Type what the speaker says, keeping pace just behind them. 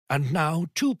And now,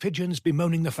 two pigeons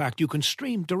bemoaning the fact you can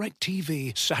stream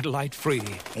DirecTV satellite-free.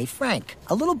 Hey, Frank,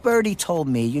 a little birdie told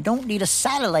me you don't need a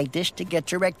satellite dish to get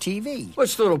DirecTV.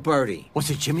 What's little birdie? Was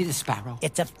it Jimmy the Sparrow?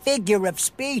 It's a figure of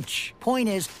speech. Point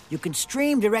is, you can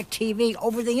stream DirecTV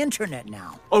over the internet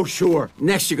now. Oh, sure.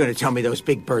 Next you're going to tell me those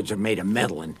big birds are made of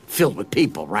metal and filled with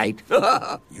people, right?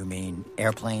 You mean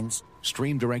airplanes?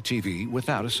 Stream DirecTV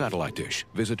without a satellite dish.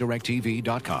 Visit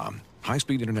DirecTV.com.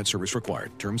 High-speed internet service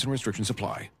required. Terms and restrictions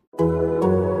apply.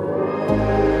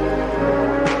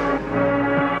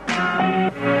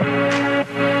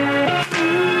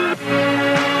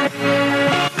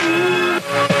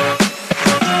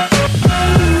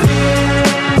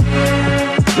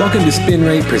 Welcome to Spin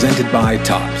Rate, presented by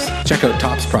Topps. Check out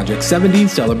Topps Project 70,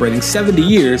 celebrating 70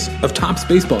 years of Topps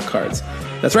baseball cards.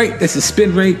 That's right, this is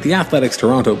Spin Rate, the Athletics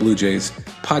Toronto Blue Jays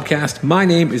podcast. My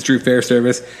name is Drew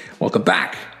Fairservice. Welcome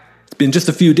back. It's been just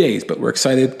a few days, but we're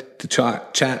excited to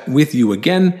chat with you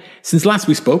again. Since last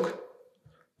we spoke,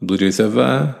 the Blue Jays have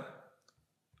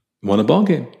won a ball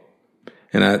game.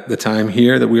 And at the time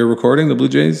here that we are recording, the Blue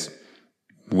Jays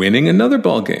winning another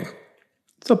ball game.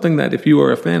 Something that if you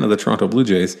are a fan of the Toronto Blue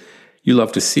Jays, you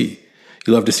love to see.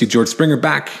 You love to see George Springer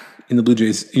back in the Blue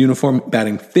Jays uniform,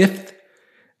 batting fifth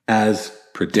as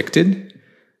predicted.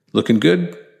 Looking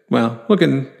good. Well,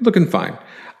 looking fine.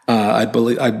 I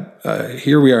believe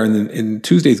here we are in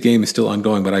Tuesday's game is still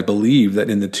ongoing, but I believe that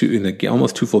in the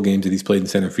almost two full games that he's played in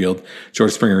center field,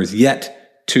 George Springer is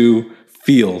yet to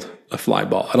field a fly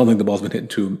ball. I don't think the ball's been hit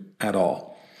to him at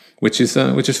all, which is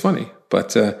funny.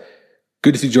 But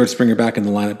good to see George Springer back in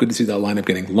the lineup. Good to see that lineup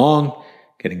getting long,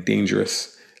 getting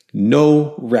dangerous.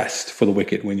 No rest for the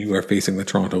wicked when you are facing the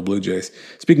Toronto Blue Jays.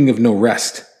 Speaking of no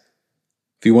rest,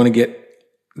 if you want to get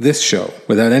this show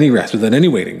without any rest, without any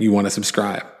waiting, you want to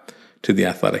subscribe to The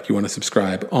Athletic. You want to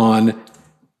subscribe on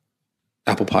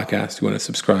Apple Podcasts. You want to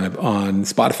subscribe on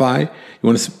Spotify. You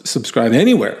want to subscribe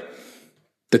anywhere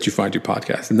that you find your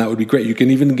podcast. And that would be great. You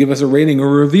can even give us a rating or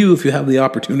a review if you have the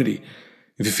opportunity,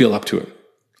 if you feel up to it.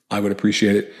 I would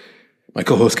appreciate it. My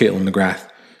co-host, Caitlin McGrath,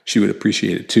 she would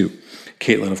appreciate it too.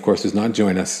 Caitlin, of course, does not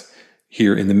join us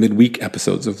here in the midweek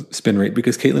episodes of Spin Rate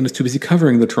because Caitlin is too busy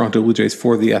covering the Toronto Blue Jays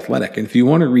for The Athletic. And if you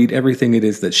want to read everything it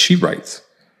is that she writes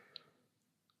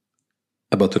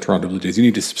about the Toronto Blue Jays, you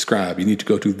need to subscribe. You need to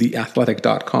go to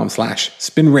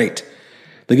theathletic.com/spinrate.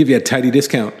 They'll give you a tidy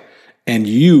discount and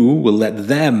you will let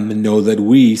them know that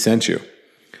we sent you,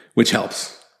 which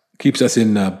helps. Keeps us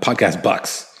in podcast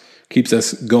bucks. Keeps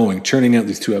us going, churning out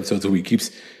these 2 episodes a week.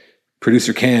 Keeps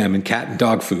producer Cam in cat and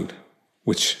dog food,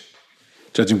 which,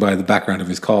 judging by the background of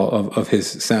his call, of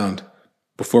his sound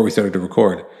before we started to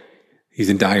record, he's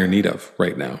in dire need of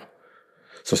right now.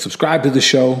 So subscribe to the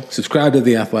show, subscribe to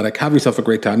The Athletic, have yourself a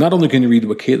great time. Not only can you read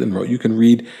what Caitlin wrote, you can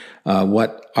read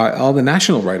what all the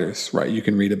national writers write. You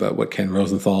can read about what Ken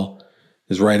Rosenthal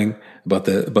is writing about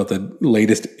the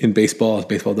latest in baseball, as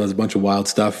baseball does a bunch of wild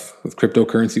stuff with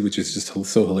cryptocurrency, which is just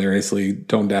so hilariously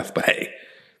tone deaf. But hey,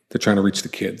 they're trying to reach the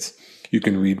kids. You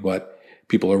can read what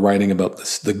people are writing about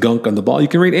the gunk on the ball. You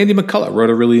can read Andy McCullough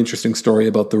wrote a really interesting story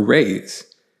about the Rays,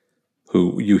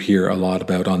 who you hear a lot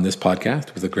about on this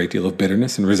podcast with a great deal of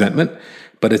bitterness and resentment.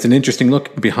 But it's an interesting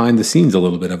look behind the scenes a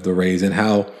little bit of the Rays and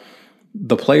how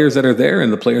the players that are there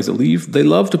and the players that leave, they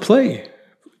love to play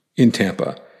in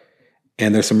Tampa.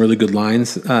 And there's some really good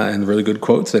lines and really good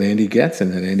quotes that Andy gets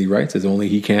and that Andy writes as only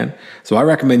he can. So I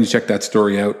recommend you check that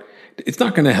story out. It's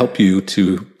not going to help you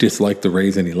to dislike the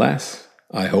Rays any less,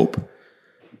 I hope.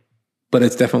 But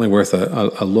it's definitely worth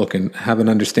a look and have an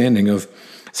understanding of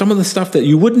some of the stuff that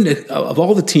you wouldn't, of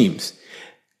all the teams,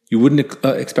 you wouldn't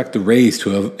expect the Rays to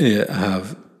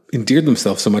have endeared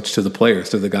themselves so much to the players,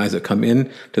 to the guys that come in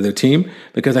to their team.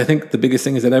 Because I think the biggest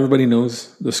thing is that everybody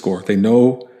knows the score. They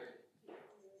know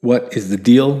what is the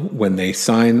deal when they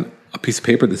sign a piece of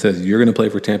paper that says you're going to play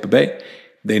for Tampa Bay.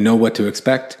 They know what to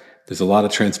expect. There's a lot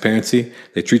of transparency.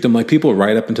 They treat them like people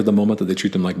right up until the moment that they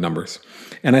treat them like numbers.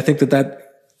 And I think that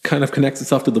kind of connects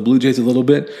itself to the Blue Jays a little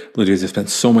bit. Blue Jays have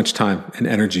spent so much time and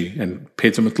energy and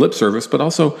paid so much lip service, but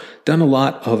also done a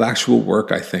lot of actual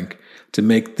work, I think, to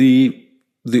make the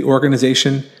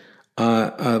organization,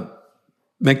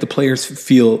 make the players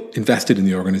feel invested in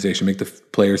the organization, make the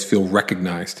players feel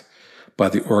recognized by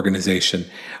the organization,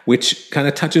 which kind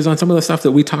of touches on some of the stuff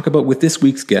that we talk about with this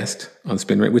week's guest on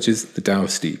Spin Rate, which is the Tao of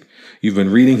Steve. You've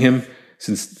been reading him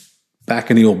since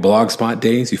back in the old Blogspot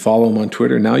days. You follow him on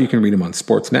Twitter. Now you can read him on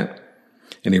Sportsnet.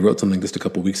 And he wrote something just a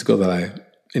couple of weeks ago that I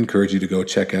encourage you to go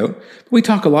check out. We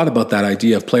talk a lot about that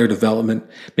idea of player development,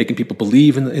 making people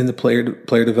believe in the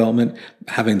player development,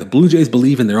 having the Blue Jays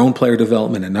believe in their own player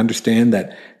development and understand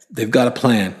that they've got a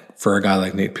plan for a guy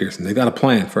like Nate Pearson. They've got a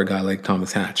plan for a guy like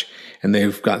Thomas Hatch. And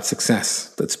they've got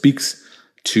success that speaks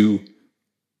to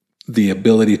the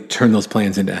ability to turn those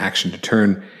plans into action,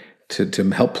 to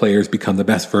help players become the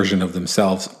best version of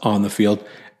themselves on the field,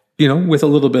 with a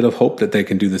little bit of hope that they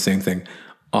can do the same thing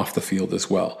off the field as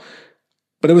well.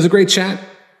 But it was a great chat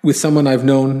with someone I've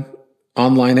known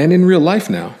online and in real life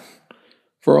now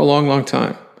for a long, long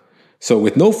time. So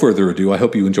with no further ado, I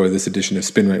hope you enjoy this edition of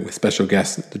Spin Rate with special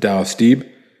guest, the Tao of Steve,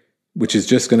 which is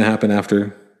just going to happen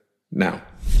after now.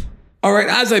 All right,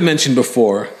 as I mentioned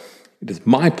before, it is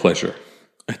my pleasure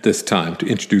at this time to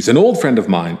introduce an old friend of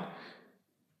mine,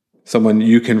 someone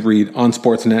you can read on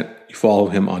Sportsnet. You follow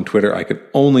him on Twitter. I could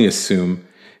only assume.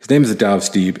 His name is the Tao of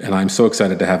Steve, and I'm so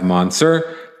excited to have him on.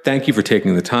 Sir, thank you for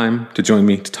taking the time to join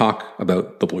me to talk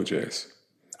about the Blue Jays.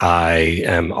 I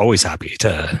am always happy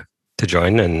to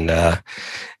join, and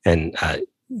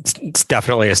it's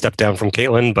definitely a step down from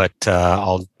Caitlin, but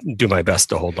I'll do my best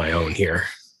to hold my own here.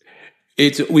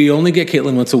 We only get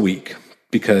Caitlin once a week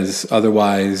because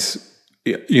otherwise,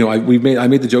 I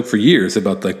made the joke for years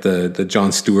about like the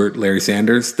Jon Stewart, Larry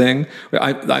Sanders thing.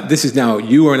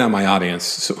 You are now my audience,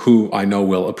 so who I know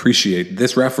will appreciate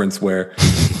this reference, where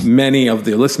many of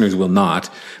the listeners will not.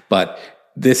 But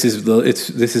this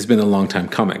has been a long time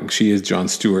coming. She is Jon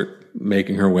Stewart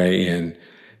making her way in,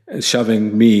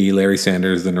 shoving me, Larry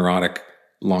Sanders, the neurotic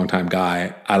longtime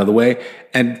guy, out of the way.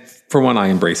 And for one, I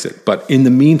embrace it. But in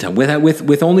the meantime,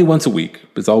 with only once a week,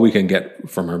 it's all we can get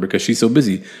from her because she's so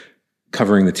busy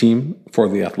covering the team for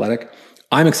The Athletic.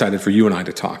 I'm excited for you and I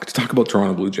to talk about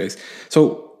Toronto Blue Jays.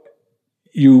 So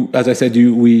as I said,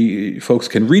 we folks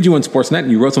can read you on Sportsnet,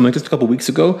 and you wrote something just a couple weeks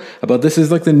ago about this is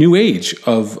like the new age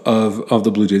of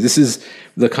the Blue Jays. This is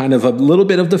the kind of a little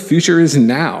bit of the future is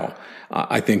now,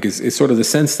 I think is sort of the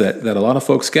sense that a lot of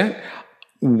folks get.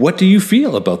 What do you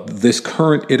feel about this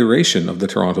current iteration of the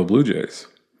Toronto Blue Jays?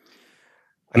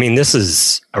 I mean, this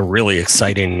is a really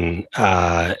exciting,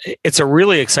 it's a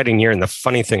really exciting year. And the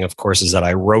funny thing, of course, is that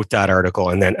I wrote that article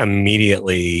and then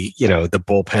immediately, the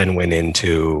bullpen went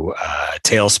into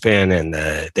tailspin and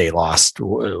they lost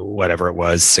whatever it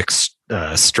was, 6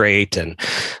 straight. And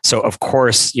so, of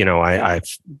course,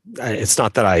 it's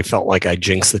not that I felt like I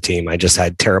jinxed the team. I just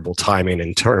had terrible timing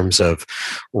in terms of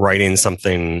writing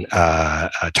something,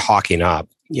 talking up,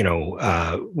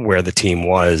 where the team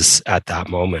was at that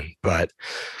moment. But,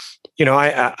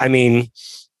 I mean,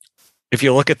 if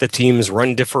you look at the team's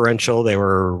run differential, they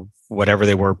were whatever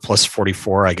they were, plus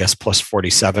 44, I guess, plus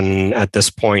 47 at this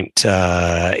point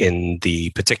in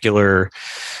the particular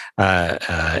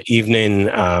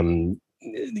evening.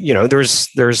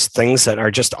 There's things that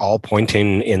are just all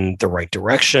pointing in the right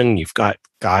direction. You've got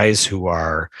guys who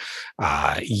are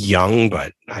young,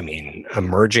 but I mean,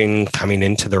 emerging, coming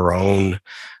into their own.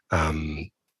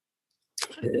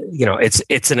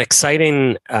 It's an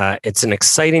exciting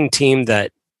team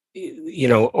that,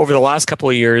 over the last couple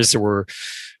of years,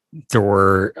 there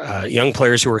were young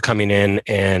players who were coming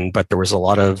in, but there was a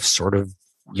lot of sort of,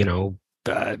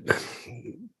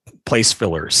 place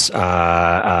fillers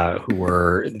who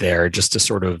were there just to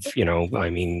sort of,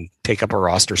 take up a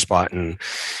roster spot and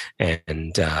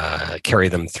carry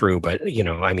them through. But,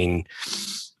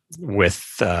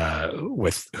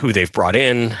 with who they've brought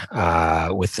in,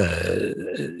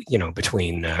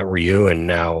 between Ryu and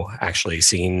now actually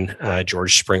seeing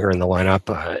George Springer in the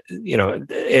lineup,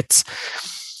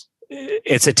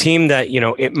 it's a team that,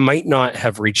 it might not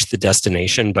have reached the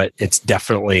destination, but it's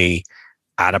definitely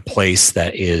at a place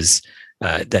that is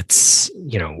that's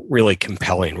really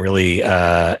compelling, really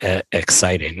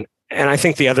exciting. And I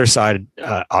think the other side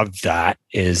of that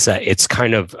is that it's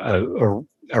kind of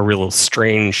a real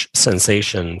strange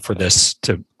sensation for this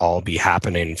to all be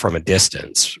happening from a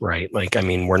distance, right? Like, I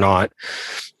mean, we're not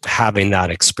having that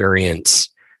experience.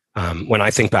 When I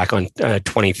think back on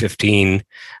 2015,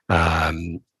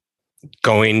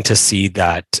 going to see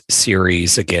that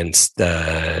series against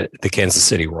the Kansas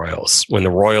City Royals, when the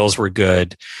Royals were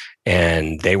good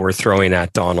and they were throwing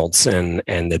at Donaldson,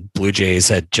 and the Blue Jays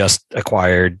had just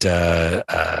acquired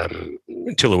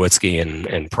Tulowitzki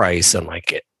and Price,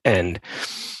 and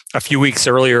a few weeks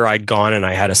earlier I'd gone and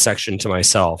I had a section to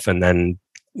myself, and then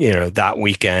that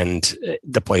weekend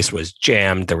the place was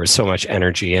jammed. There was so much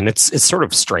energy, and it's sort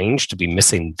of strange to be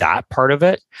missing that part of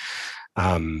it.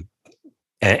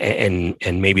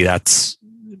 And maybe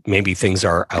things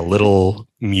are a little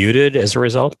muted as a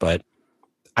result, but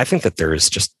I think that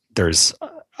there's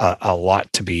a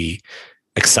lot to be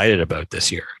excited about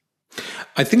this year.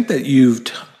 I think that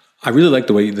I really like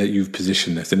the way that you've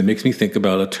positioned this, and it makes me think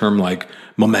about a term like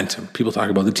momentum. People talk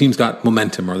about the team's got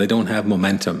momentum or they don't have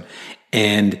momentum.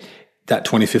 And that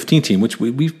 2015 team, which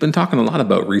we've been talking a lot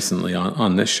about recently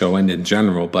on this show and in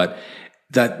general, but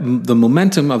that the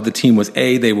momentum of the team was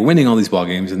they were winning all these ball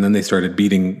games, and then they started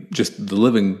beating just the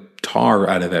living tar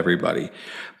out of everybody.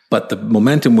 But the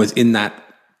momentum was in that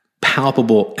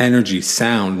palpable energy,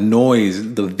 sound,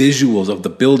 noise, the visuals of the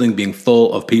building being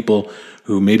full of people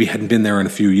who maybe hadn't been there in a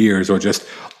few years, or just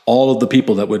all of the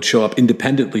people that would show up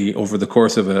independently over the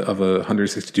course of a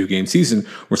 162 game season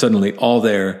were suddenly all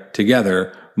there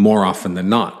together more often than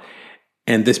not.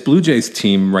 And this Blue Jays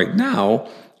team right now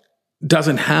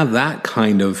doesn't have that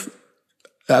kind of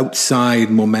outside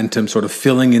momentum sort of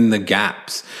filling in the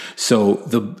gaps. So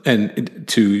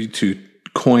to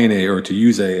coin or to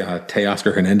use a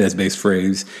Teoscar Hernandez based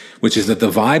phrase, which is that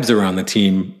the vibes around the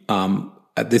team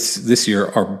this year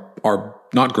are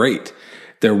not great.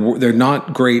 They're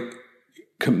not great.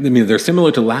 I mean, they're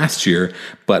similar to last year,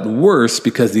 but worse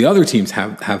because the other teams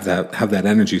have that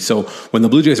energy. So when the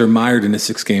Blue Jays are mired in a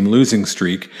 6-game losing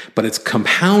streak, but it's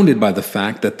compounded by the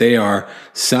fact that they are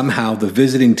somehow the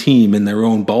visiting team in their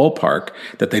own ballpark,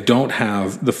 that they don't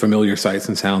have the familiar sights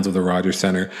and sounds of the Rogers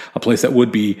Center, a place that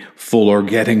would be full or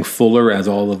getting fuller as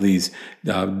all of these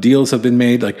deals have been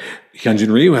made. Like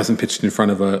Hyunjin Ryu hasn't pitched in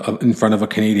front of a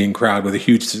Canadian crowd with a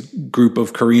huge group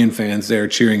of Korean fans there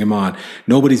cheering him on.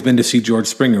 Nobody's been to see George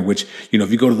Springer, which,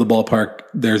 if you go to the ballpark,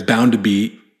 there's bound to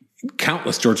be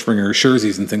countless George Springer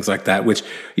jerseys and things like that, which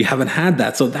you haven't had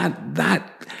that. So that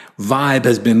vibe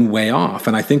has been way off.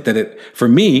 And I think that for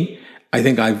me, I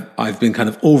think I've been kind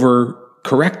of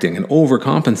overcorrecting and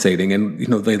overcompensating. And,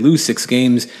 they lose 6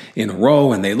 games in a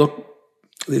row and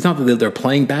it's not that they're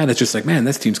playing bad. It's just like, man,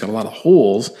 this team's got a lot of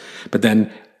holes. But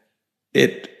then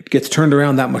it gets turned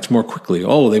around that much more quickly.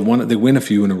 Oh, they win a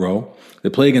few in a row. They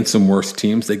play against some worse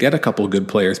teams. They get a couple of good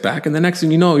players back. And the next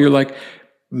thing you know, you're like,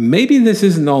 maybe this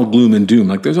isn't all gloom and doom.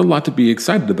 Like, there's a lot to be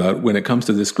excited about when it comes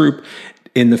to this group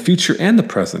in the future and the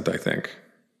present, I think.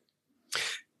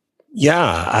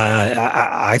 Yeah,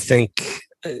 I think,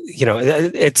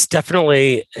 it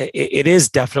is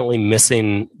definitely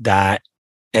missing that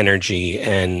energy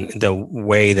and the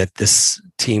way that this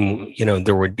team,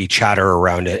 there would be chatter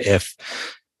around it if,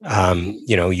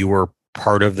 you were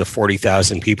part of the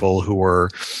 40,000 people who were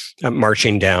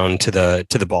marching down to the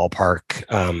ballpark.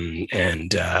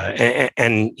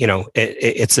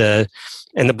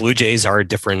 And the Blue Jays are a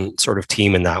different sort of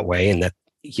team in that way. And that,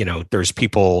 there's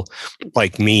people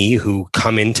like me who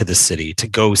come into the city to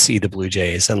go see the Blue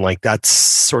Jays. And like, that's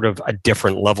sort of a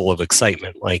different level of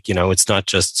excitement. Like, it's not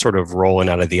just sort of rolling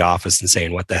out of the office and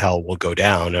saying, what the hell, will go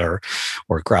down or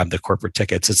grab the corporate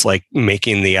tickets. It's like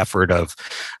making the effort of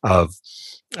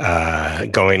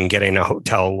going, getting a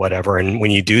hotel, whatever. And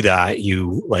when you do that,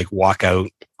 you like walk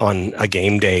out on a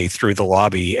game day through the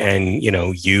lobby and,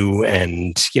 you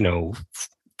and,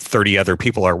 30 other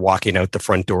people are walking out the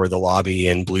front door of the lobby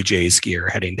in Blue Jays gear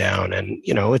heading down. And,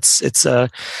 it's a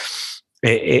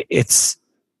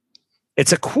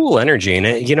cool energy. And,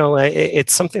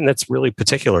 it's something that's really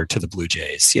particular to the Blue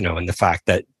Jays, and the fact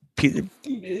that,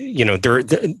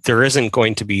 there isn't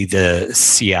going to be the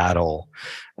Seattle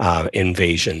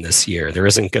invasion this year. There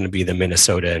isn't going to be the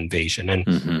Minnesota invasion.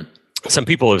 And some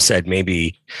people have said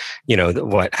maybe,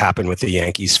 what happened with the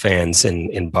Yankees fans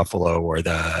in Buffalo or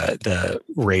the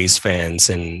Rays fans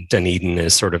in Dunedin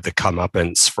is sort of the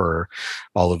comeuppance for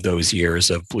all of those years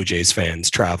of Blue Jays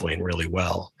fans traveling really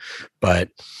well. But,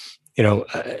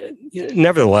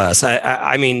 nevertheless,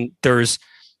 I mean, there's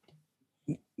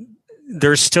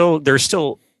still,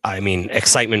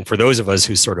 excitement for those of us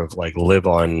who sort of like live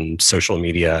on social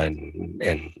media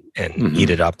and eat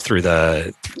it up through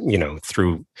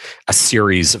through a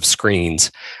series of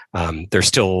screens. There's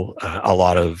still a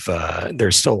lot of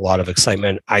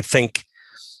excitement, I think.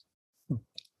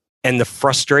 And the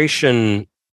frustration,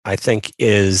 I think,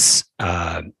 is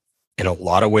in a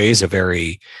lot of ways a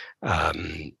very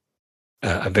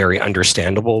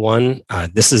understandable one.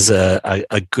 This is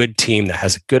a good team that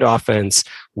has a good offense,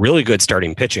 really good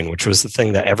starting pitching, which was the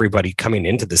thing that everybody coming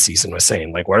into the season was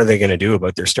saying, like, what are they going to do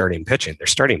about their starting pitching? Their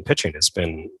starting pitching has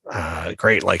been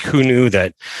great. Like, who knew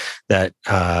that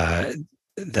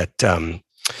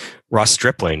Ross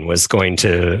Stripling was going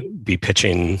to be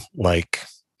pitching like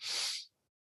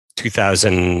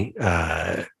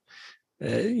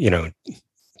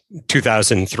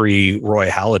 2003 Roy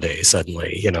Halladay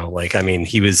suddenly, he's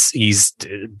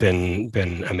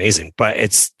been amazing. But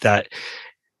it's that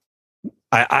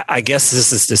I guess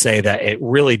this is to say that it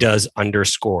really does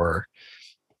underscore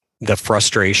the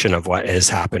frustration of what has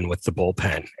happened with the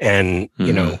bullpen. And,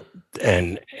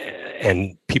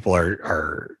 and people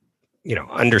are,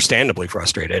 understandably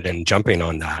frustrated and jumping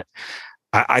on that.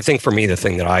 I think for me, the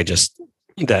thing that I just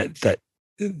that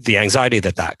the anxiety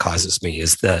that causes me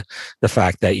is the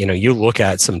fact that, you look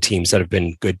at some teams that have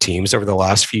been good teams over the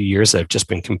last few years that have just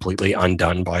been completely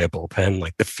undone by a bullpen,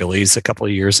 like the Phillies a couple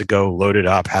of years ago, loaded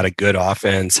up, had a good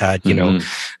offense, had, a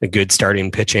good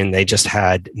starting pitching. They just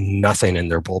had nothing in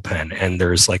their bullpen. And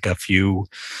there's a few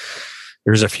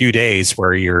days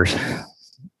where you're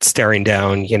staring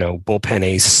down, bullpen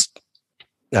ace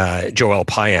Joel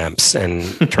Payamps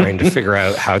and trying to figure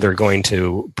out how they're going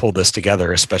to pull this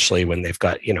together, especially when they've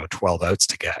got 12 outs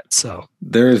to get. So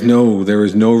there is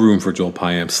no room for Joel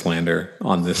Payamps slander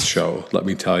on this show. Let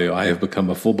me tell you, I have become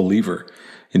a full believer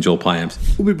in Joel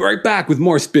Payamps. We'll be right back with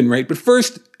more Spin Rate, but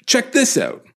first, check this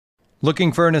out.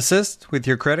 Looking for an assist with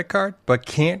your credit card, but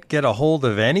can't get a hold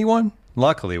of anyone?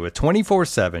 Luckily, with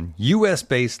 24/7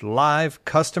 U.S.-based live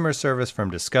customer service from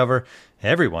Discover,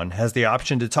 everyone has the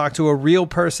option to talk to a real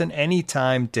person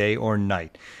anytime, day or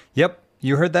night. Yep,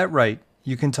 you heard that right.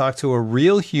 You can talk to a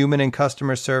real human in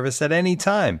customer service at any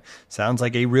time. Sounds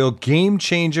like a real game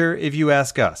changer if you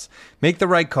ask us. Make the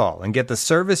right call and get the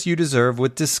service you deserve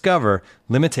with Discover.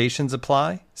 Limitations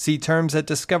apply. See terms at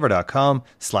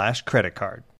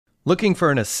discover.com/creditcard. Looking for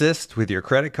an assist with your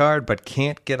credit card but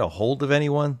can't get a hold of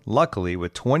anyone? Luckily,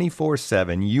 with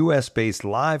 24/7 U.S.-based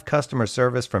live customer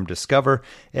service from Discover,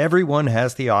 everyone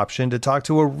has the option to talk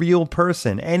to a real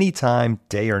person anytime,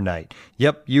 day or night.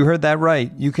 Yep, you heard that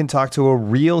right. You can talk to a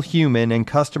real human in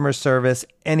customer service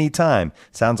anytime.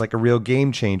 Sounds like a real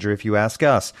game changer if you ask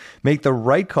us. Make the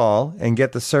right call and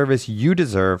get the service you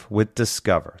deserve with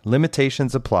Discover.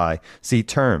 Limitations apply. See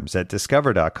terms at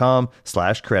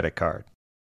discover.com/creditcard.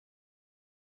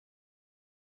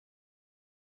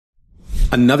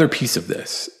 Another piece of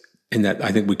this, and that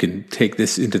I think we can take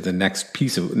this into the next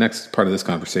part of this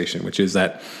conversation, which is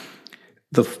that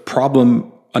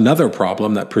another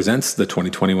problem that presents the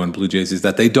 2021 Blue Jays is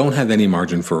that they don't have any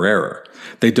margin for error.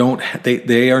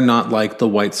 They are not like the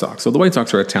White Sox. So the White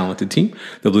Sox are a talented team.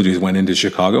 The Blue Jays went into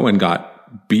Chicago and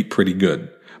got beat pretty good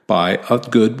by a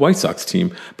good White Sox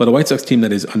team, but a White Sox team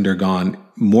that has undergone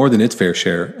more than its fair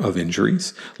share of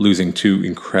injuries, losing two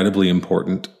incredibly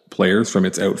important players from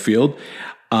its outfield.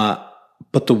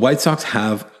 But the White Sox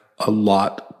have a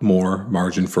lot more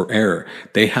margin for error.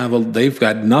 They've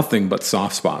got nothing but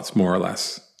soft spots, more or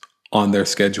less, on their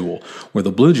schedule, where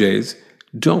the Blue Jays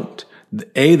don't.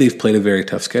 A, they've played a very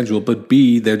tough schedule, but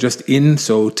B, they're just in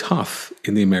so tough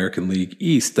in the American League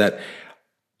East that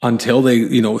until they,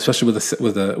 especially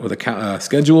with a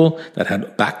schedule that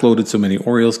had backloaded so many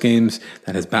Orioles games,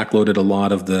 that has backloaded a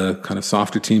lot of the kind of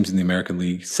softer teams in the American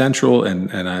League Central and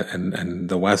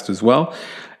the West as well,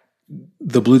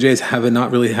 the Blue Jays have not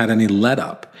really had any let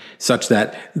up, such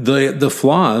that the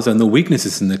flaws and the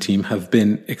weaknesses in the team have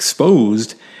been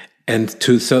exposed.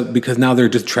 Because now they're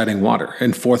just treading water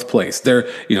in fourth place. We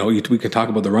can talk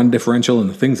about the run differential and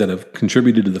the things that have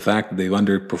contributed to the fact that they've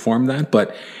underperformed that,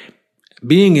 but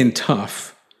being in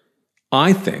tough,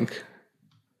 I think,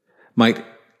 might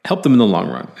help them in the long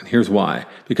run. And here's why.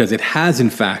 Because it has,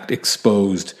 in fact,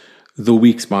 exposed the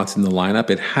weak spots in the lineup.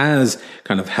 It has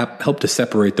kind of helped to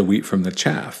separate the wheat from the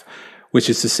chaff, which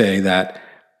is to say that,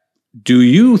 do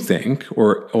you think,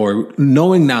 or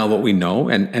knowing now what we know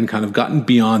and kind of gotten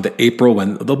beyond the April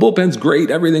when the bullpen's great,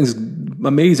 everything's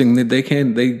amazing,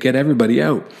 they get everybody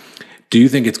out, do you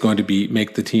think it's going to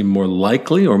make the team more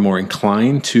likely or more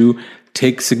inclined to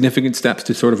take significant steps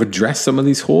to sort of address some of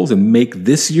these holes and make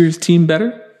this year's team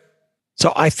better?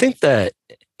 So I think that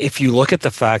if you look at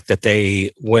the fact that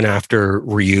they went after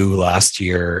Ryu last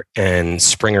year and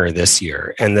Springer this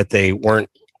year, and that they weren't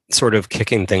sort of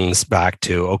kicking things back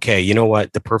to, okay, you know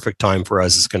what, the perfect time for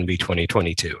us is going to be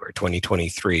 2022 or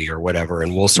 2023 or whatever,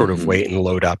 and we'll sort of wait and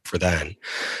load up for then.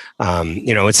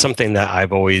 It's something that I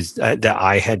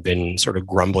had been sort of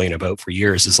grumbling about for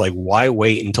years, is like, why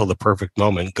wait until the perfect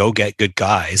moment? Go get good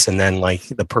guys, and then like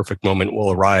the perfect moment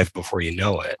will arrive before you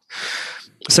know it.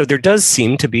 So there does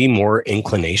seem to be more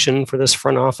inclination for this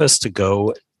front office to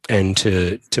go and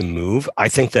to move. I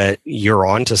think that you're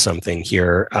onto something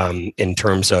here in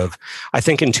terms of, I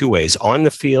think in two ways. On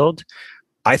the field,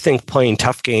 I think playing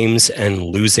tough games and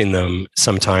losing them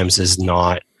sometimes is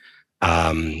not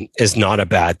a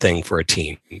bad thing for a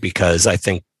team, because I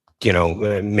think,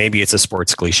 maybe it's a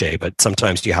sports cliche, but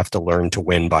sometimes you have to learn to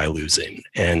win by losing.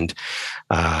 And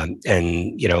a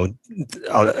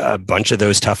bunch of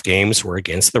those tough games were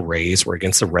against the Rays, were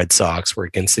against the Red Sox, were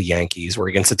against the Yankees, were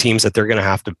against the teams that they're going to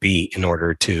have to beat in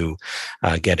order to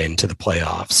get into the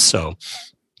playoffs. So,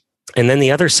 and then the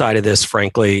other side of this,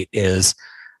 frankly, is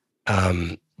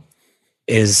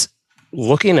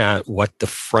looking at what the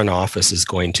front office is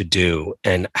going to do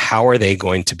and how are they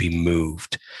going to be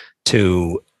moved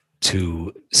to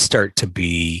to start to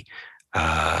be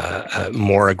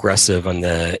more aggressive on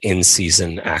the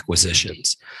in-season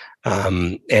acquisitions.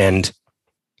 And,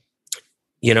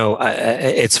 you know,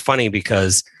 it's funny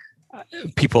because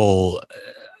people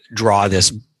draw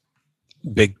this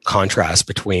big contrast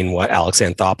between what Alex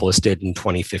Anthopoulos did in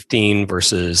 2015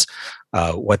 versus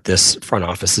what this front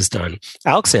office has done.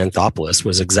 Alex Anthopoulos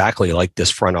was exactly like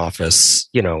this front office,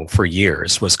 you know, for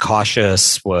years, was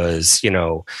cautious, was, you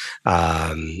know,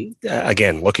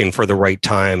 again, looking for the right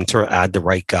time to add the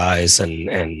right guys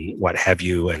and what have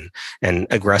you, and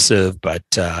aggressive. But,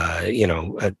 you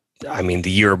know, I mean,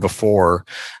 the year before,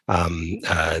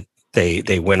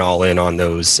 they went all in on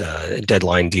those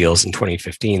deadline deals in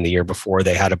 2015. The year before,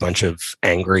 they had a bunch of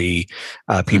angry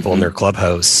people in their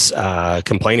clubhouse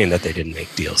complaining that they didn't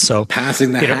make deals. So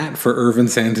passing the hat for Irvin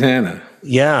Santana.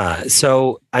 Yeah.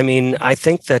 So I mean, I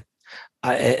think that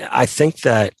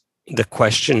the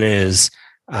question is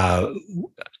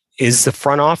the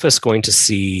front office going to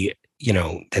see, you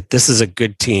know, that this is a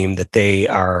good team, that they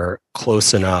are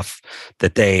close enough,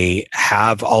 that they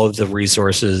have all of the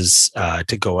resources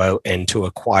to go out and to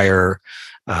acquire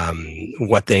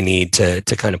what they need to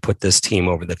kind of put this team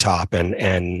over the top.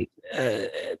 And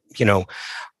you know,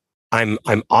 I'm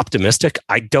optimistic.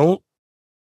 I don't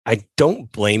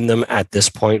blame them at this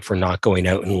point for not going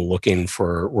out and looking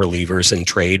for relievers in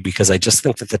trade, because I just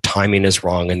think that the timing is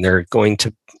wrong, and they're going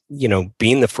to, you know,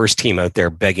 being the first team out there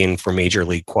begging for major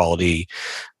league quality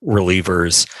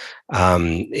relievers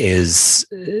is,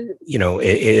 you know,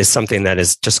 is something that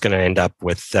is just going to end up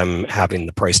with them having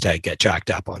the price tag get jacked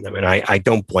up on them. And I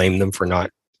don't blame them for not,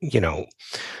 you know,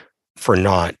 for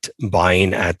not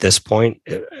buying at this point.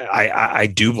 I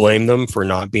do blame them for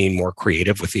not being more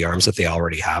creative with the arms that they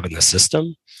already have in the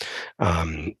system.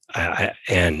 And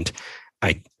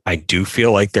I do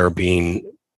feel like they're being,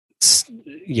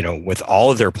 you know, with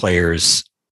all of their players,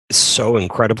 so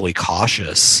incredibly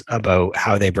cautious about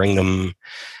how they bring them,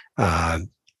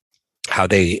 how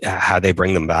they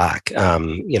bring them back.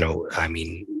 You know, I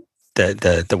mean,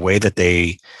 the way that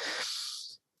they,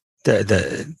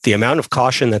 the amount of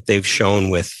caution that they've shown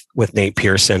with Nate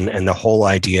Pearson, and the whole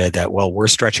idea that, well, we're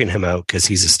stretching him out because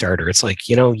he's a starter. It's like,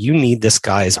 you know, you need this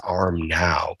guy's arm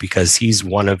now because he's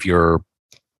one of your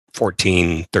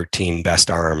 14, 13 best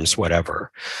arms,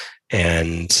 whatever.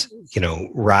 And, you know,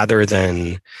 rather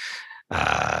than,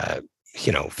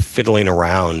 you know, fiddling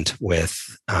around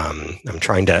with, I'm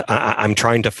trying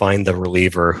to find the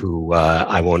reliever who,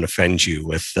 I won't offend you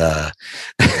with,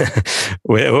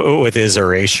 with his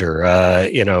erasure,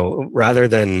 you know, rather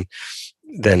than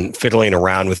fiddling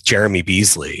around with Jeremy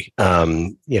Beasley,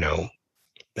 you know,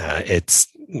 it's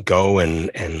go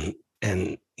and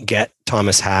get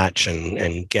Thomas Hatch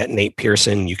and get Nate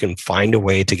Pearson. You can find a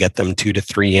way to get them 2 to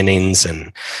 3 innings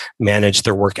and manage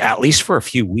their work, at least for a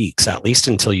few weeks, at least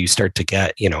until you start to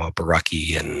get, you know, a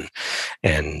Barucki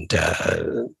and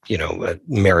you know,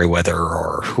 Merriweather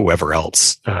or whoever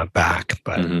else back.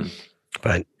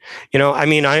 But you know, I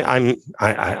mean,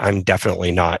 I'm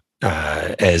definitely not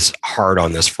as hard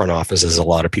on this front office as a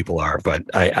lot of people are, but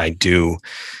I do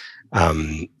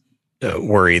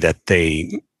worry that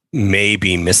they may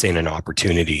be missing an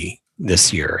opportunity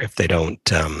this year if they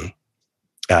don't,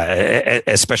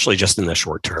 especially just in the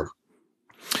short term.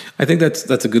 I think that's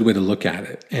a good way to look at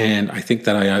it. And I think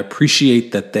that I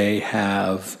appreciate that they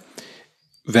have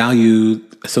value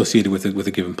associated with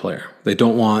a given player. They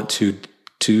don't want to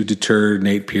deter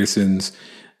Nate Pearson's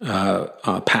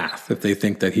path. If they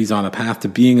think that he's on a path to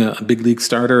being a big league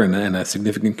starter and a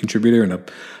significant contributor and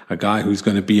a guy who's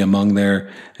going to be among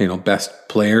their, you know, best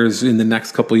players in the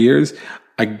next couple of years,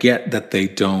 I get that they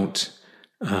don't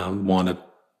want to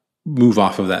move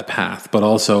off of that path. But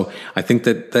also, I think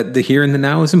that the here and the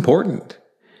now is important,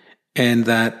 and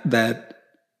that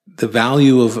the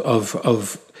value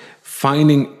of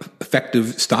finding effective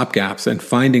stopgaps and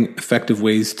finding effective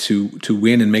ways to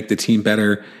win and make the team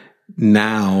better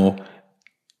now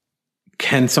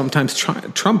can sometimes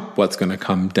trump what's going to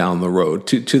come down the road,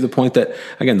 to the point that,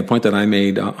 again, the point that I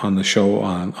made on the show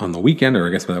on the weekend, or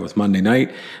I guess that was Monday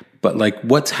night. But like,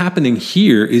 what's happening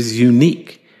here is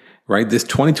unique, right? This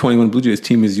 2021 Blue Jays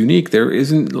team is unique. There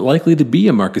isn't likely to be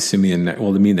a Marcus Semien.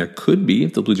 Well, I mean, there could be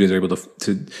if the Blue Jays are able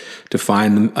to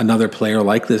find another player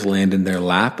like this land in their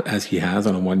lap, as he has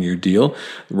on a 1-year deal.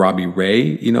 Robbie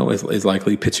Ray, you know, is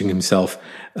likely pitching himself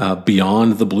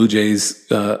beyond the Blue Jays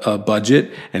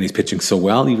budget, and he's pitching so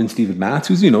well. Even Steven Matz,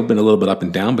 who's, you know, been a little bit up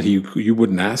and down, but you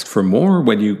wouldn't ask for more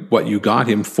when what you got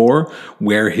him for,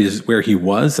 where he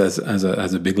was as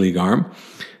a big league arm.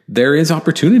 There is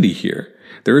opportunity here.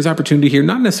 There is opportunity here,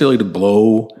 not necessarily to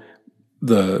blow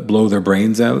blow their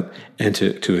brains out and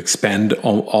to expend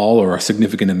all or a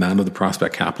significant amount of the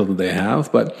prospect capital that they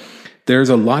have. But there's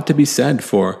a lot to be said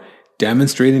for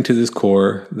demonstrating to this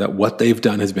core that what they've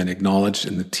done has been acknowledged,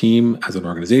 and the team as an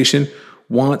organization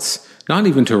wants not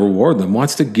even to reward them,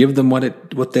 wants to give them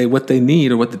what they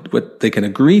need or what they can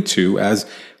agree to as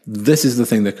this is the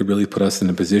thing that could really put us in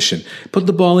a position, put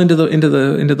the ball into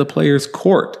the player's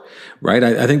court, right?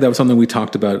 I think that was something we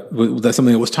talked about. That's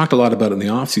something that was talked a lot about in the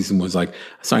offseason, was like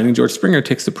signing George Springer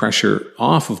takes the pressure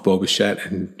off of Bo Bichette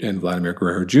and Vladimir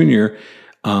Guerrero Jr.,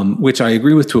 which I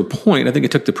agree with to a point. I think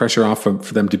it took the pressure off for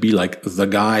them to be like the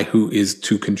guy who is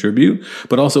to contribute,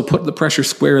 but also put the pressure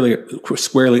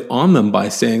squarely on them by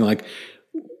saying like,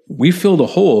 we filled a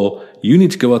hole. You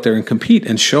need to go out there and compete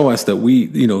and show us that we,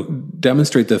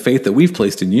 demonstrate the faith that we've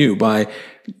placed in you by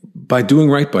doing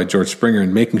right by George Springer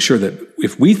and making sure that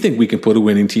if we think we can put a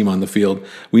winning team on the field,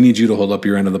 we need you to hold up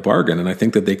your end of the bargain. And I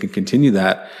think that they can continue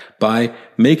that by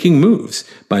making moves,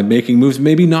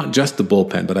 maybe not just the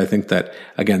bullpen, but I think that,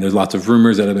 again, there's lots of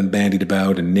rumors that have been bandied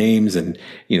about and names and,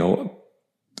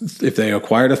 if they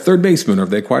acquired a third baseman or if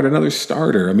they acquired another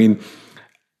starter, I mean,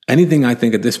 anything I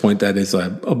think at this point that is a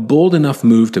bold enough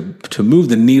move to move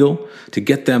the needle, to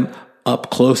get them up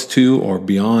close to or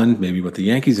beyond maybe what the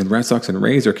Yankees and Red Sox and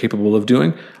Rays are capable of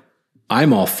doing,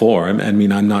 I'm all for. I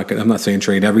mean, I'm not saying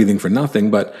trade everything for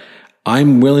nothing, but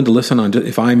I'm willing to listen on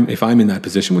if I'm in that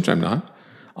position, which I'm not.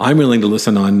 I'm willing to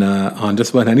listen on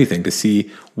just about anything to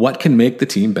see what can make the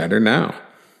team better now.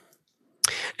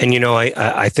 And,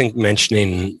 I think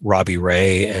mentioning Robbie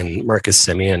Ray and Marcus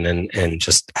Semien and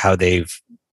just how they've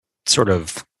sort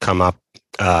of come up,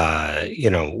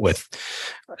 with,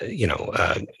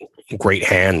 great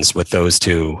hands with those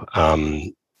two.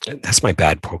 That's my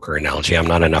bad poker analogy. I'm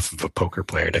not enough of a poker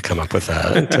player to come up with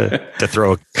to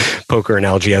throw a poker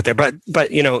analogy out there. But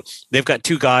they've got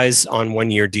two guys on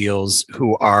 1-year deals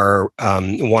who are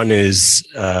one is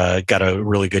got a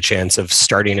really good chance of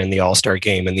starting in the All-Star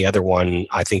game, and the other one,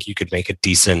 I think you could make a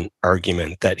decent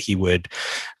argument that he would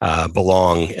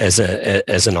belong as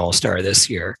an All-Star this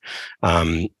year.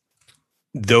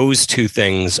 Those two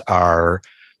things are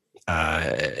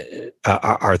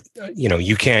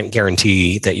you can't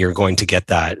guarantee that you're going to get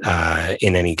that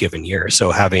in any given year.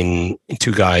 So having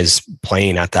two guys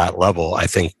playing at that level, I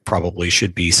think probably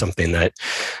should be something that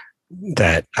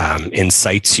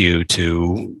incites you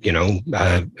to,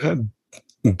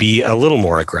 be a little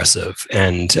more aggressive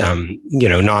and,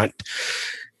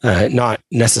 not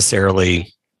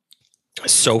necessarily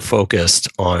so focused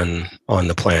on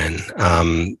the plan.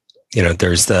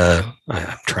 There's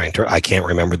I can't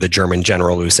remember the German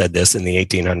general who said this in the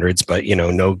 1800s, but,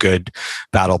 no good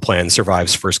battle plan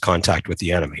survives first contact with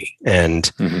the enemy. And,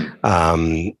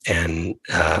 I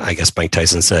guess Mike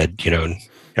Tyson said,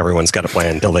 everyone's got a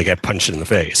plan until they get punched in the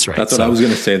face, right? That's what I was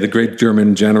going to say. The great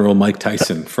German general, Mike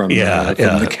Tyson from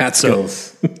the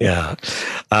Catskills. So, yeah.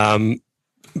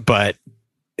 But,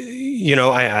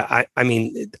 I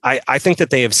think that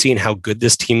they have seen how good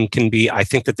this team can be. I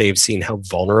think that they've seen how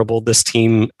vulnerable this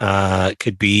team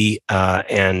could be. But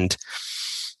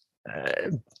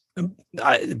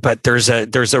there's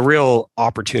a real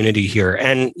opportunity here.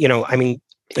 And,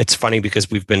 it's funny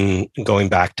because we've been going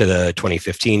back to the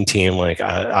 2015 team. Like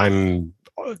I'm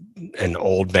an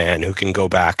old man who can go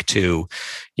back to,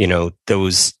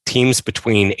 those teams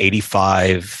between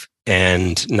 85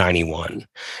 and 91.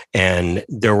 And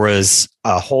there was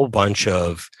a whole bunch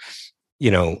of,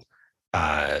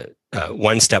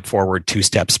 one step forward, two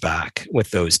steps back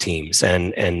with those teams.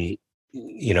 And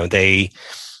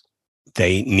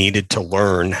they needed to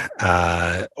learn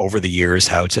over the years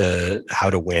how to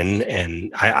win.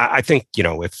 And I think,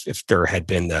 if there had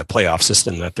been the playoff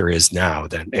system that there is now,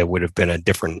 then it would have been a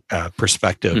different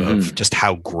perspective of just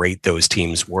how great those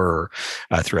teams were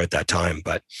throughout that time.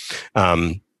 But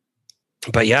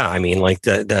yeah, like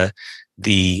the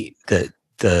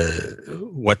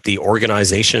what the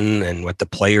organization and what the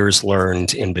players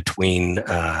learned in between,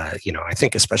 I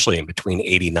think especially in between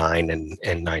 89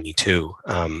 and 92.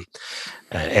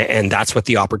 And that's what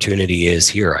the opportunity is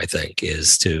here, I think,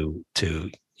 is to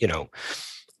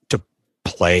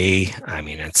play. I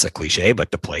mean, it's a cliche,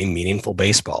 but to play meaningful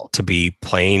baseball, to be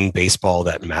playing baseball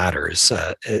that matters,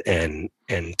 and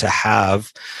to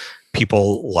have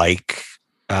people like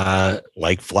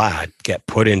Vlad get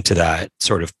put into that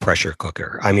sort of pressure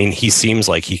cooker. I mean, he seems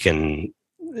like he can,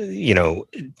 deal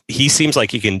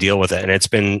with it. And it's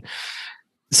been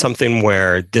something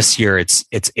where this year it's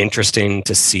interesting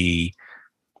to see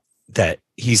that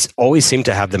he's always seemed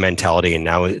to have the mentality, and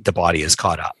now the body is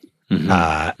caught up.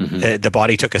 The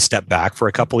body took a step back for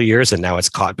a couple of years, and now it's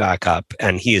caught back up.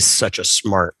 And he is such a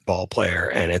smart ball player,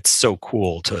 and it's so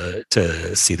cool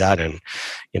to see that. And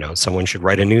someone should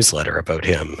write a newsletter about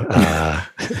him.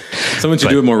 Someone should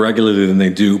do it more regularly than they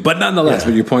do. But nonetheless,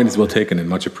 but your point is well taken and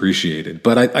much appreciated.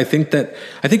 But I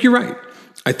think you're right.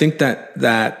 I think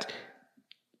that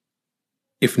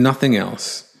if nothing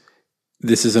else,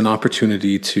 this is an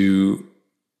opportunity to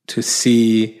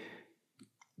see.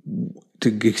 To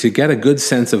get a good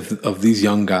sense of these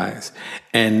young guys,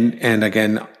 and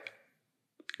again,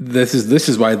 this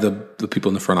is why the people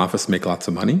in the front office make lots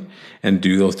of money and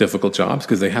do those difficult jobs,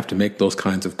 because they have to make those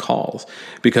kinds of calls.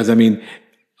 Because I mean,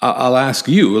 I'll ask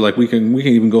you, like we can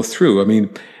even go through. I mean,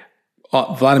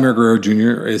 Vladimir Guerrero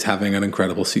Jr. is having an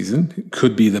incredible season.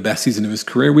 Could be the best season of his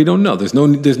career. We don't know. There's no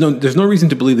reason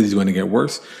to believe that he's going to get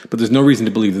worse, but there's no reason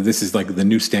to believe that this is like the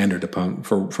new standard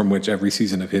from which every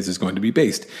season of his is going to be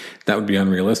based. That would be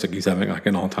unrealistic. He's having like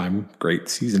an all-time great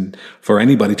season for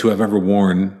anybody to have ever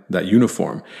worn that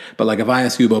uniform. But like, if I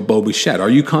ask you about Bo Bichette, are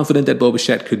you confident that Bo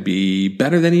Bichette could be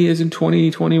better than he is in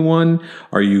 2021?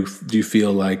 Do you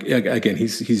feel like, again,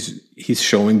 he's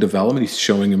showing development, he's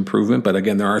showing improvement, but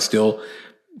again, there are still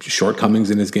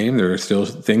shortcomings in his game. There are still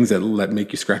things that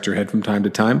make you scratch your head from time to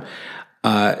time.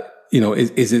 Do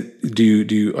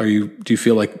you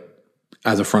feel like,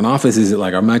 as a front office, is it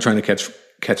like, am I trying to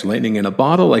catch lightning in a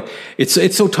bottle? Like,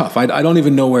 it's so tough. I don't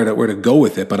even know where to go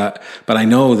with it, but I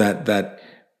know that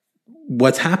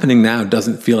what's happening now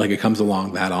doesn't feel like it comes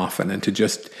along that often, and to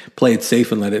just play it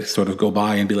safe and let it sort of go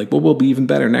by and be like, well, we'll be even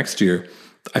better next year.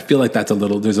 I feel like that's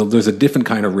there's a different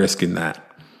kind of risk in that.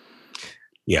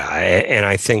 Yeah. And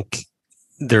I think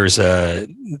there's a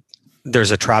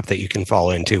trap that you can fall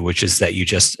into, which is that you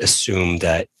just assume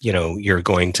that, you're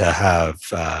going to have,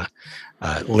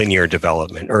 linear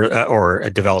development or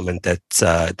a development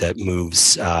that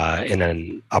moves, in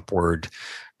an upward,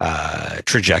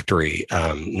 trajectory,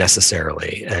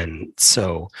 necessarily. And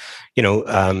so,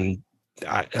 I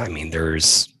mean,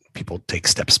 there's, people take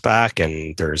steps back,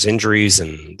 and there's injuries,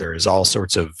 and there's all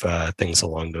sorts of things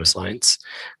along those lines.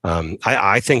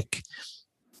 I think,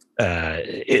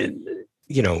 seeing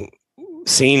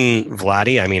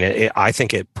Vladdy, I mean, I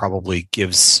think it probably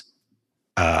gives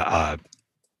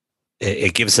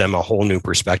it gives them a whole new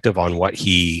perspective on what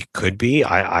he could be.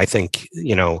 I think,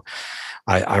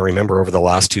 I remember over the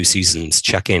last 2 seasons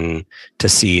checking to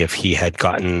see if he had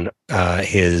gotten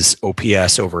his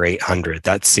OPS over 800.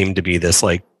 That seemed to be this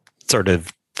like sort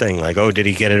of thing, like, oh, did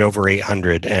he get it over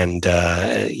 800? And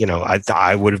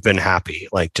I would have been happy,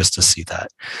 like, just to see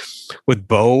that. With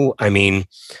Bo, I mean,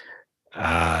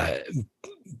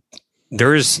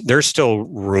 there's still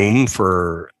room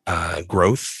for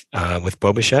growth with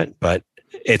Bo Bichette, but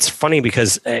it's funny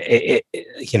because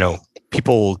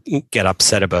people get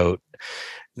upset about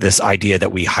this idea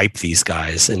that we hype these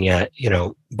guys, and yet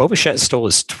Bo Bichette stole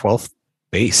his 12th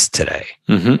base today.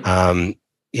 Mm-hmm.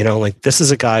 Like, this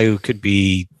is a guy who could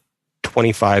be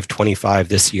 25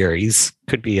 this year. He's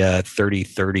could be a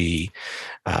 30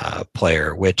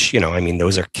 player, which, I mean,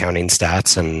 those are counting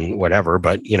stats and whatever,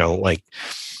 but,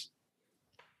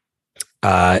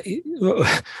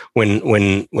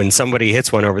 when somebody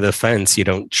hits one over the fence, you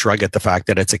don't shrug at the fact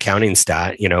that it's a counting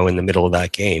stat, in the middle of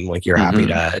that game. Like, you're happy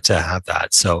to have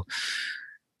that. So,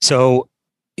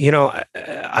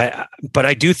 but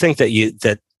I do think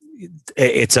that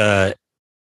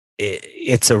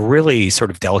it's a really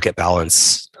sort of delicate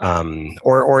balance,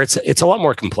 or it's a lot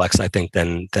more complex, I think,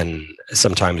 than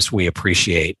sometimes we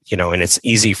appreciate, and it's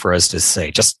easy for us to say,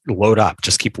 just load up,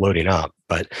 just keep loading up.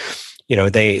 But,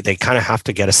 they kind of have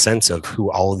to get a sense of who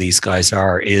all of these guys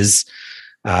are.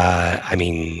 I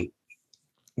mean,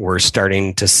 we're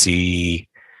starting to see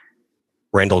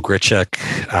Randal Grichuk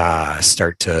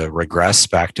start to regress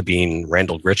back to being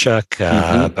Randal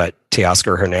Grichuk, but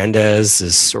Teoscar Hernandez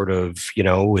is sort of,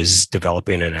 is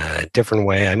developing in a different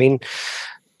way. I mean,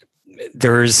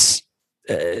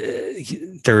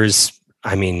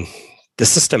 the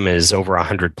system is over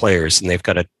 100 players, and they've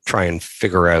got to try and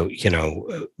figure out,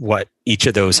 what each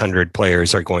of those 100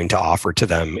 players are going to offer to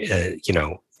them,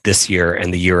 this year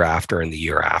and the year after and the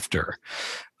year after.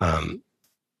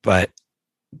 But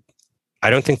I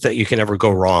don't think that you can ever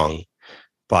go wrong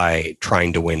by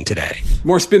trying to win today.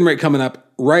 More Spin Rate coming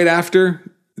up right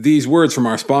after these words from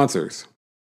our sponsors.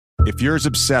 If you're as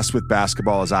obsessed with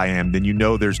basketball as I am, then you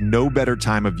know there's no better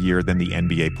time of year than the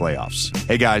NBA playoffs.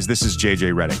 Hey guys, this is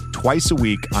JJ Redick. Twice a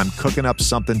week, I'm cooking up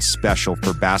something special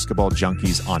for basketball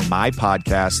junkies on my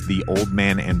podcast, The Old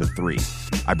Man and the Three.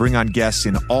 I bring on guests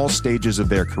in all stages of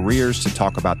their careers to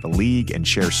talk about the league and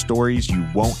share stories you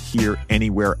won't hear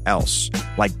anywhere else,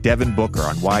 like Devin Booker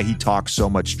on why he talks so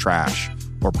much trash,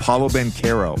 or Paolo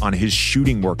Banchero on his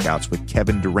shooting workouts with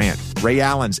Kevin Durant, Ray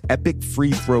Allen's epic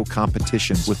free throw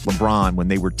competitions with LeBron when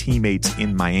they were teammates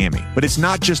in Miami. But it's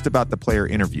not just about the player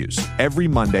interviews. Every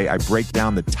Monday, I break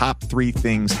down the top 3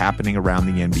 things happening around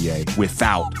the NBA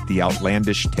without the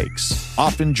outlandish takes.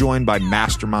 Often joined by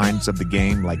masterminds of the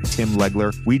game like Tim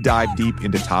Legler, we dive deep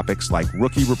into topics like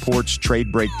rookie reports,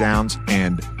 trade breakdowns,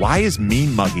 and why is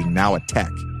meme mugging now a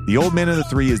tech? The Old Man and the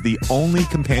Three is the only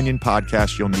companion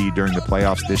podcast you'll need during the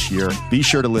playoffs this year. Be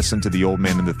sure to listen to The Old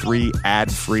Man and the Three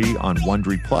ad-free on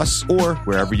Wondery Plus or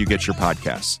wherever you get your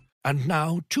podcasts. And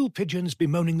now, 2 pigeons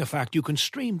bemoaning the fact you can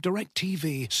stream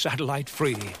DirecTV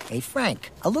satellite-free. Hey,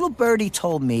 Frank, a little birdie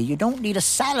told me you don't need a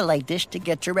satellite dish to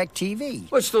get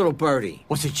DirecTV. What's little birdie?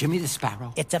 Was it Jimmy the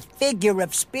Sparrow? It's a figure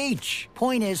of speech.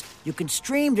 Point is, you can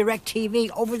stream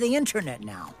DirecTV over the internet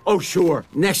now. Oh, sure.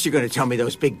 Next you're going to tell me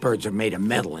those big birds are made of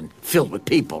metal and filled with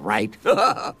people, right?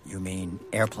 You mean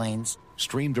airplanes?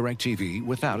 Stream DirecTV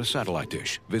without a satellite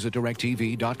dish. Visit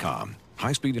DirecTV.com.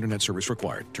 High-speed internet service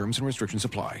required. Terms and restrictions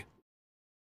apply.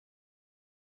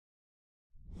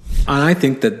 And I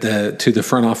think that to the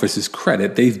front office's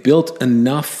credit, they've built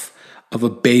enough of a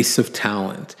base of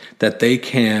talent that they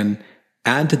can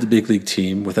add to the big league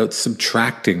team without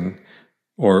subtracting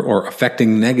or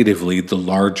affecting negatively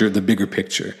the bigger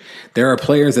picture. There are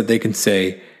players that they can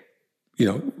say,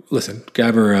 listen,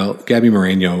 Gabby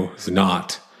Moreno is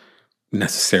not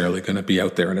necessarily going to be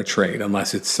out there in a trade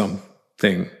unless it's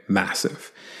something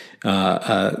massive.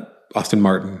 Austin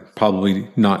Martin probably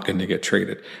not going to get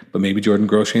traded, but maybe Jordan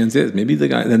Groshans is. Maybe the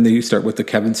guy. Then you start with the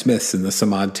Kevin Smiths and the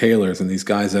Samad Taylors and these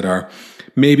guys that are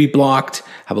maybe blocked,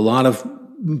 have a lot of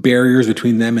barriers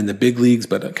between them and the big leagues,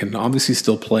 but can obviously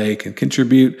still play, can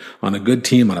contribute on a good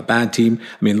team, on a bad team.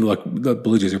 I mean, look, the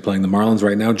Blue Jays are playing the Marlins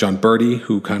right now. John Birdie,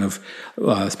 who kind of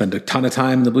spent a ton of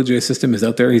time in the Blue Jays system, is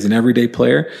out there. He's an everyday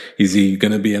player. Is he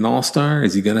going to be an all-star?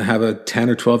 Is he going to have a 10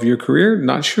 or 12-year career?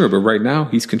 Not sure, but right now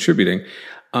he's contributing.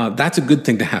 That's a good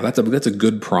thing to have. That's a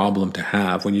good problem to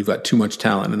have when you've got too much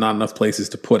talent and not enough places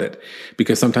to put it,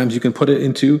 because sometimes you can put it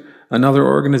into another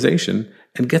organization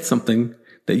and get something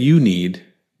that you need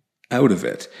out of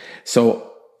it.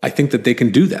 So I think that they can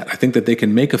do that. I think that they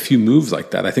can make a few moves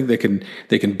like that. I think they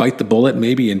can bite the bullet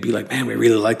maybe and be like, man, we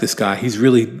really like this guy. He's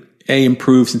really A,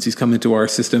 improved since he's come into our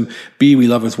system. B, we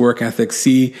love his work ethic.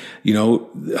 C,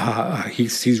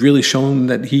 he's really shown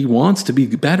that he wants to be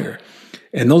better.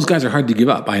 And those guys are hard to give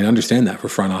up. I understand that for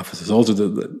front offices. Those are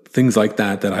the things like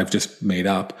that I've just made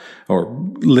up or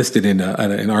listed in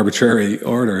an arbitrary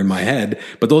order in my head.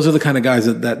 But those are the kind of guys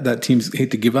that teams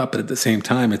hate to give up. But at the same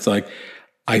time, it's like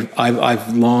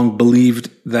I've long believed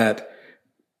that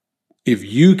if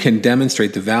you can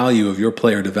demonstrate the value of your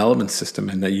player development system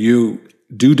and that you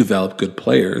do develop good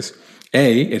players,